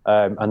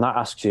 and that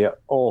asks you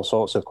all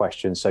sorts of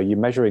questions. So you're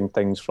measuring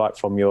things like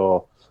from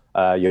your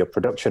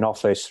production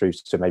office through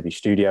to maybe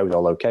studio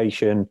or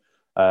location,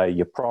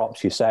 your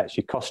props, your sets,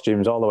 your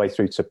costumes, all the way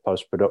through to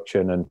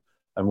post-production and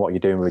and what you're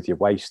doing with your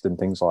waste and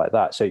things like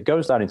that. So it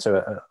goes down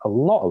into a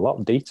lot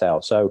of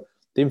detail. So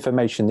the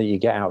information that you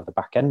get out of the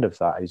back end of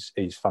that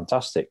is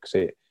fantastic, because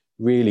it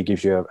really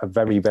gives you a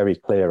very, very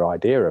clear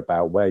idea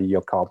about where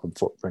your carbon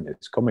footprint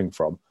is coming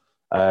from,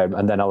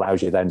 and then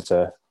allows you then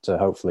to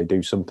hopefully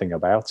do something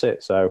about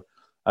it. So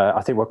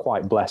I think we're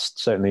quite blessed,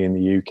 certainly in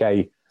the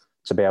UK,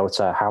 to be able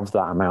to have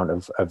that amount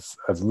of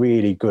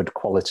really good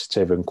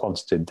qualitative and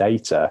quantitative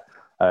data.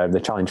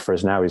 The challenge for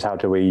us now is how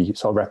do we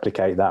sort of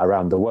replicate that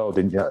around the world?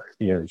 And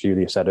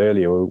Julia said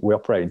earlier, we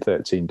operate in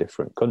 13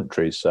 different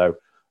countries, so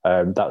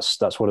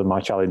that's one of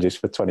my challenges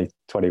for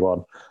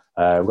 2021.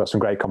 We've got some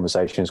great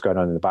conversations going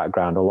on in the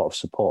background, a lot of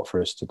support for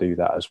us to do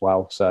that as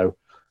well. So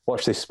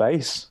watch this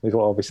space is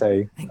what I'll be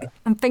saying.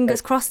 And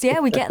fingers crossed,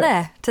 we get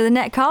there to the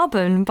net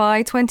carbon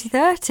by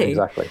 2030.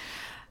 Exactly.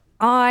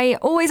 I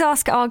always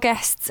ask our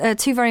guests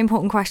two very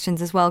important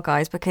questions as well,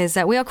 guys, because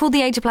we are called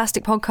the Age of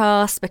Plastic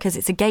podcast because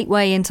it's a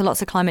gateway into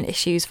lots of climate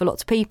issues for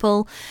lots of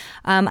people.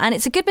 And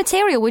it's a good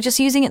material. We're just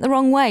using it the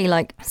wrong way,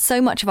 like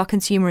so much of our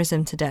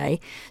consumerism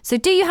today. So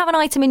do you have an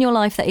item in your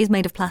life that is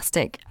made of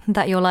plastic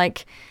that you're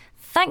like,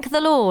 thank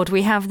the Lord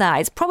we have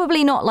that? It's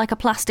probably not like a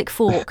plastic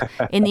fork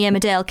in the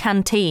Emmerdale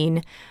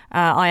canteen,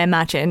 I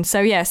imagine.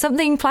 So yeah,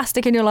 something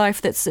plastic in your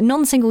life that's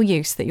non-single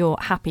use that you're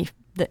happy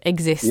that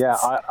exists. Yeah,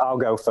 I'll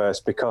go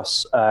first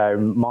because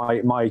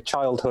my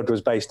childhood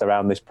was based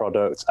around this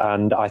product,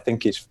 and I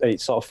think it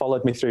sort of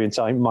followed me through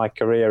into my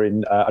career.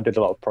 I did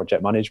a lot of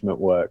project management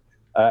work,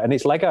 and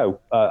it's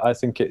Lego. I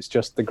think it's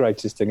just the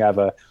greatest thing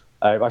ever.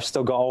 I've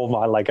still got all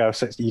my Lego,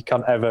 so you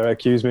can't ever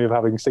accuse me of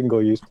having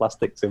single-use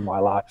plastics in my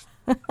life.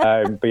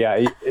 But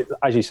yeah,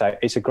 as you say,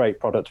 it's a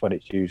great product when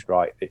it's used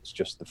right. It's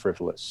just the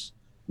frivolous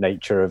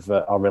nature of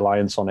our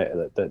reliance on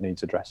it that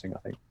needs addressing, I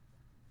think.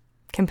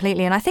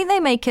 Completely. And I think they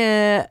make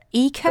a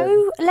eco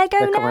Lego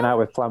They're now. coming out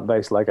with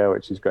plant-based Lego,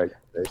 which is great.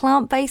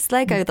 Plant-based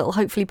Lego that'll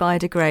hopefully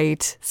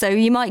biodegrade. So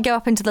you might go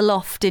up into the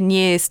loft in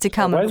years to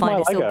come and find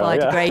it's all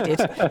biodegraded.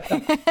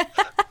 Yeah.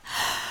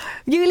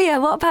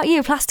 Julia, what about you?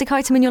 A plastic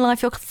item in your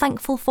life you're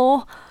thankful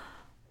for?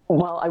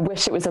 Well, I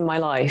wish it was in my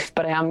life,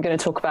 but I am going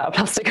to talk about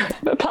a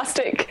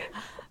plastic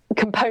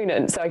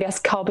component. So I guess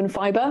carbon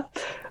fiber,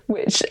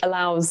 which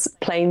allows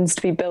planes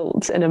to be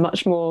built in a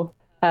much more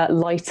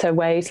lighter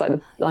ways,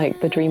 like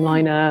the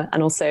Dreamliner,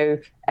 and also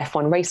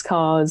F1 race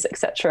cars,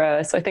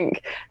 etc. So I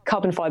think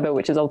carbon fiber,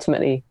 which is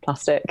ultimately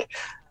plastic,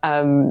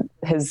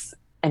 has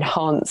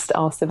enhanced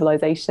our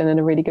civilization in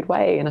a really good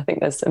way, and I think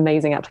there's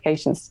amazing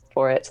applications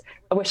for it.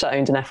 I wish I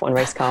owned an F1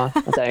 race car.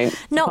 I don't.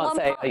 Not one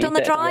parked on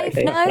the drive,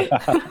 no.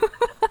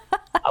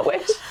 I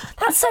wish.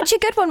 That's such a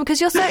good one because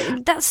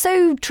that's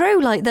so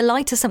true. Like the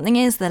lighter something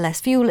is, the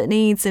less fuel it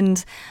needs,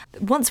 and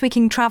once we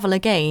can travel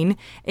again,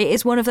 it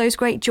is one of those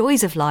great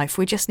joys of life.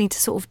 We just need to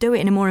sort of do it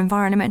in a more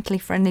environmentally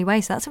friendly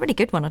way. So that's a really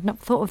good one. I'd not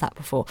thought of that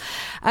before.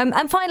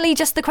 And finally,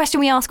 just the question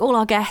we ask all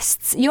our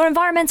guests: your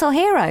environmental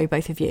hero,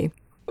 both of you.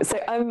 So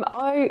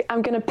I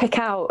am going to pick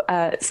out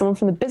someone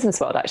from the business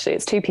world, actually.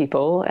 It's two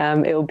people.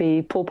 It will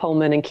be Paul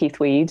Polman and Keith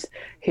Weed,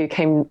 who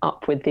came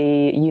up with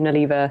the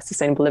Unilever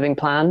Sustainable Living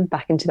Plan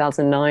back in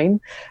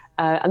 2009.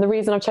 And the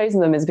reason I've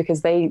chosen them is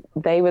because they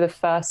were the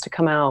first to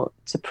come out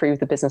to prove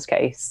the business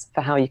case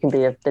for how you can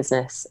be a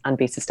business and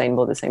be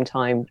sustainable at the same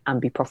time and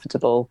be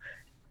profitable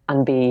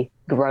and be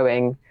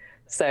growing.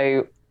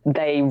 So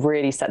they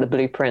really set the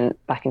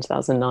blueprint back in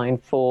 2009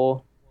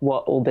 for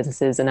what all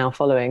businesses are now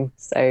following.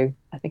 So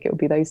I think it would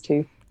be those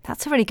two.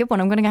 That's a really good one.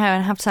 I'm going to go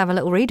and have to have a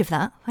little read of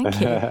that. Thank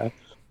you.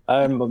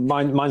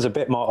 Mine's a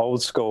bit more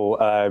old school.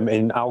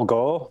 In Al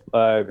Gore,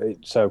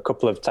 so a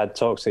couple of TED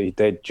Talks that he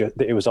did,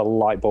 it was a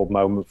light bulb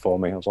moment for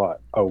me. I was like,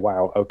 oh,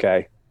 wow,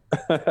 okay.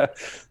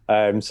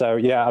 So,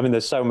 yeah, I mean,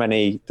 there's so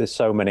many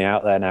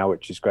out there now,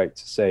 which is great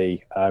to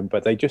see.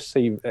 But they just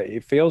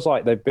it feels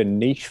like they've been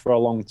niche for a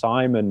long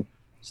time and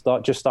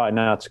starting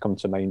now to come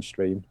to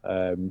mainstream.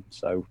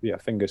 So yeah,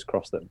 fingers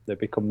crossed that they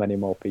become many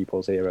more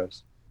people's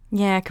heroes.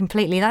 Yeah,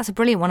 completely. That's a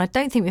brilliant one. I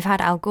don't think we've had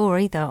Al Gore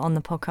either on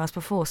the podcast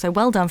before. So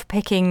well done for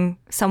picking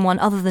someone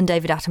other than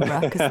David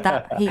Attenborough, because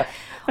he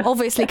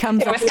obviously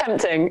comes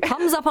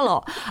up a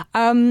lot.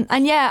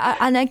 And yeah,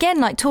 and again,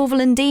 like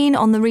Torval and Dean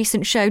on the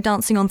recent show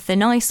Dancing on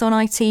Thin Ice on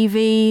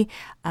ITV,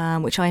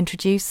 which I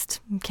introduced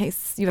in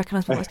case you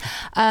recognise my voice.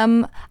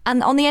 And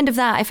on the end of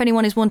that, if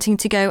anyone is wanting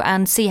to go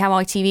and see how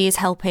ITV is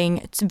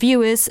helping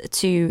viewers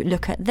to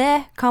look at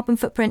their carbon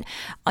footprint,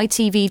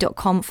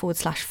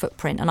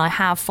 itv.com/footprint. And I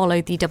have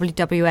followed the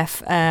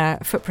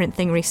WWF footprint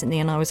thing recently,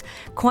 and I was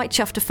quite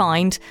chuffed to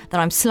find that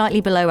I'm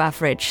slightly below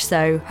average.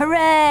 So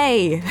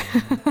hooray!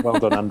 Well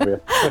done, Andrea.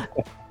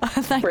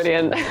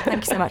 Brilliant.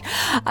 Thank you so much.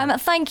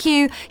 Thank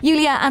you,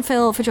 Julia and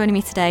Phil, for joining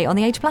me today on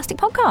the Age of Plastic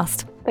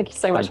podcast. Thank you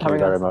so much for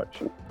having us. Thank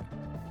you very much.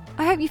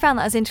 I hope you found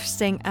that as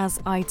interesting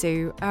as I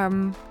do.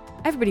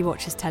 Everybody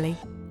watches telly.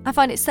 I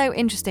find it so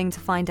interesting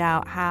to find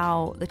out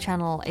how the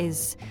channel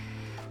is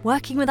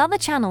working with other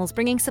channels,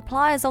 bringing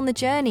suppliers on the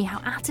journey,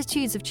 how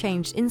attitudes have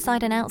changed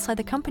inside and outside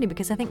the company,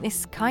 because I think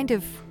this kind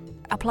of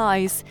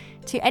applies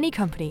to any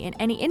company in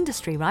any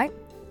industry, right?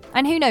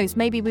 And who knows,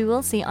 maybe we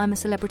will see I'm a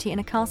Celebrity in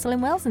a Castle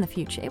in Wales in the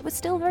future. It was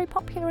still very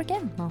popular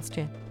again last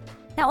year.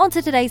 Now on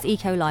to today's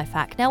eco life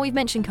hack. Now we've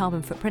mentioned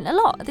carbon footprint a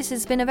lot. This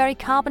has been a very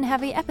carbon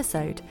heavy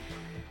episode.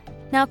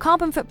 Now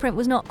carbon footprint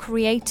was not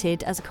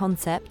created as a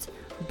concept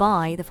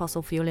by the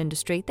fossil fuel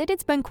industry. They did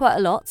spend quite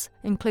a lot,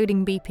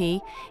 including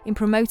BP, in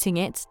promoting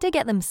it to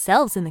get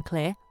themselves in the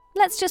clear.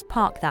 Let's just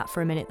park that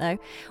for a minute though.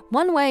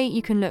 One way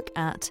you can look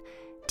at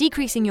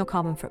decreasing your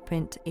carbon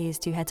footprint is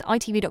to head to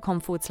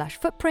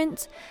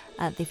itv.com/footprint.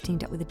 They've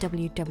teamed up with the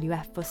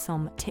WWF for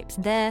some tips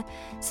there.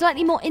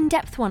 Slightly more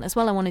in-depth one as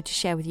well I wanted to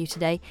share with you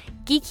today.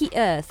 Geeky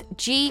Earth,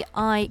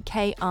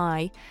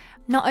 GIKI.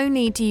 Not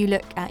only do you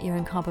look at your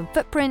own carbon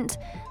footprint,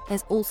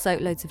 there's also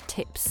loads of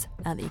tips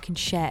that you can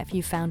share if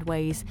you found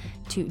ways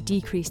to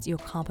decrease your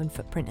carbon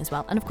footprint as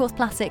well. And of course,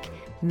 plastic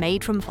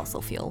made from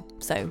fossil fuel.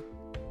 So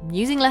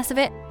using less of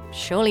it,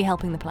 surely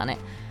helping the planet.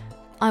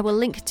 I will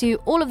link to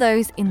all of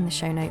those in the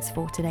show notes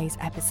for today's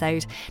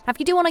episode. Now, if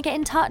you do want to get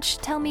in touch,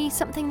 tell me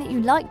something that you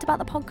liked about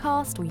the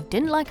podcast or you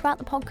didn't like about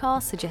the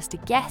podcast, suggest a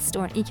guest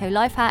or an eco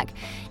life hack,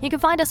 you can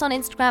find us on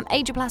Instagram,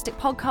 Age of Plastic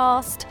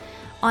Podcast.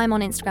 I'm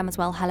on Instagram as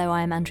well. Hello,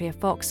 I am Andrea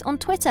Fox. On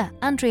Twitter,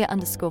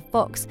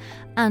 Andrea_Fox.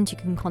 And you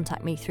can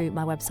contact me through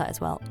my website as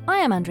well.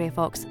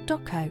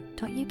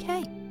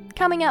 iamandreafox.co.uk.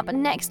 Coming up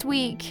next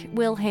week,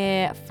 we'll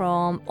hear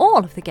from all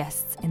of the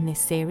guests in this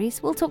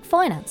series. We'll talk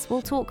finance,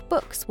 we'll talk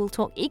books, we'll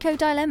talk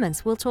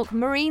eco-dilemmas, we'll talk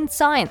marine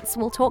science,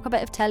 we'll talk a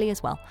bit of telly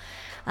as well.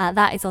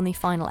 That is on the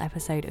final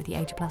episode of the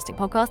Age of Plastic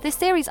podcast this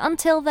series.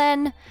 Until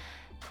then,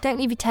 don't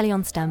leave your telly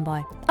on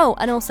standby. Oh,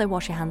 and also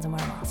wash your hands and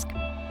wear a mask.